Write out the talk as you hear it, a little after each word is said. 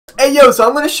Hey yo, so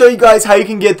I'm going to show you guys how you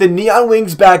can get the Neon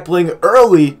Wings Backbling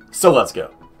early, so let's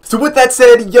go. So with that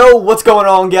said, yo, what's going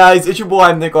on guys? It's your boy,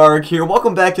 NickArg here.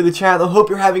 Welcome back to the channel. Hope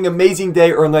you're having an amazing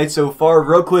day or night so far.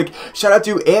 Real quick, shout out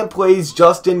to AntPlays,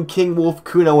 Justin, King Wolf,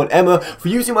 Kuno, and Emma for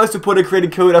using my supporter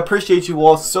created code. I appreciate you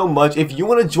all so much. If you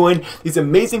want to join these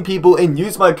amazing people and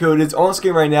use my code, it's on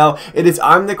screen right now. It is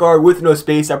imnickarg with no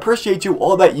space. I appreciate you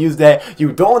all that use that.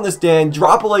 You don't understand.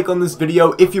 Drop a like on this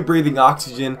video if you're breathing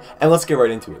oxygen, and let's get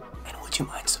right into it. And would you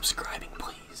mind subscribing,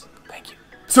 please? Thank you.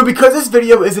 So because this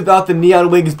video is about the Neon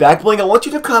Wings Backbling, I want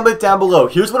you to comment down below.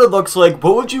 Here's what it looks like.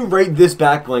 What would you rate this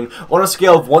backbling on a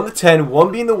scale of 1 to 10,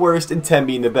 1 being the worst and 10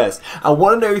 being the best? I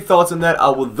want to know your thoughts on that. I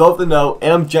would love to know,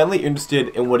 and I'm genuinely interested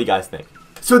in what you guys think.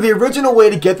 So the original way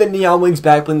to get the Neon Wings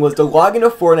Backbling was to log into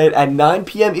Fortnite at 9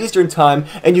 PM Eastern Time,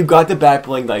 and you got the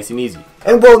backbling nice and easy.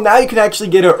 And well, now you can actually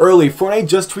get it early. Fortnite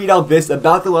just tweeted out this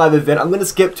about the live event. I'm going to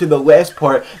skip to the last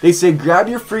part. They say grab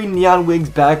your free Neon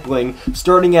Wings Backbling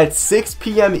starting at 6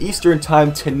 PM Eastern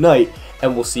Time tonight,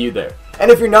 and we'll see you there. And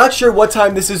if you're not sure what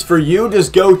time this is for you,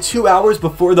 just go 2 hours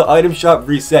before the item shop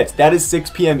resets. That is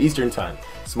 6 PM Eastern Time.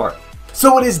 Smart.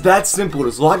 So it is that simple.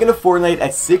 Just log into Fortnite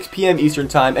at 6 PM Eastern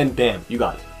Time and bam, you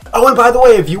got it. Oh, and by the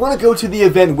way, if you want to go to the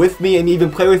event with me and even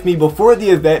play with me before the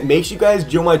event, make sure you guys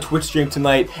join my Twitch stream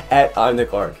tonight at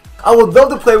imnickarg. I would love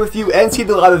to play with you and see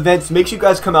the live events. Make sure you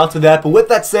guys come out to that. But with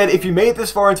that said, if you made it this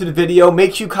far into the video,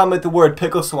 make sure you comment the word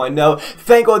pickle so I know.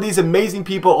 Thank all these amazing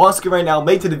people on screen right now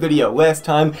made to the video last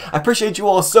time. I appreciate you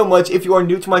all so much. If you are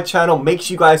new to my channel, make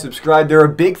sure you guys subscribe. There are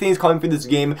big things coming for this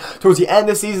game towards the end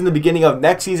of the season, the beginning of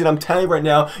next season. I'm telling you right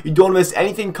now, you don't miss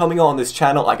anything coming on this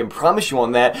channel. I can promise you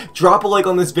on that. Drop a like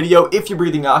on this video if you're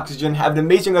breathing oxygen. Have an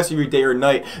amazing rest of your day or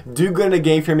night. Do good in the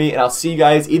game for me, and I'll see you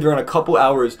guys either in a couple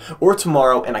hours or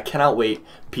tomorrow, and I cannot wait.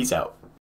 Peace out.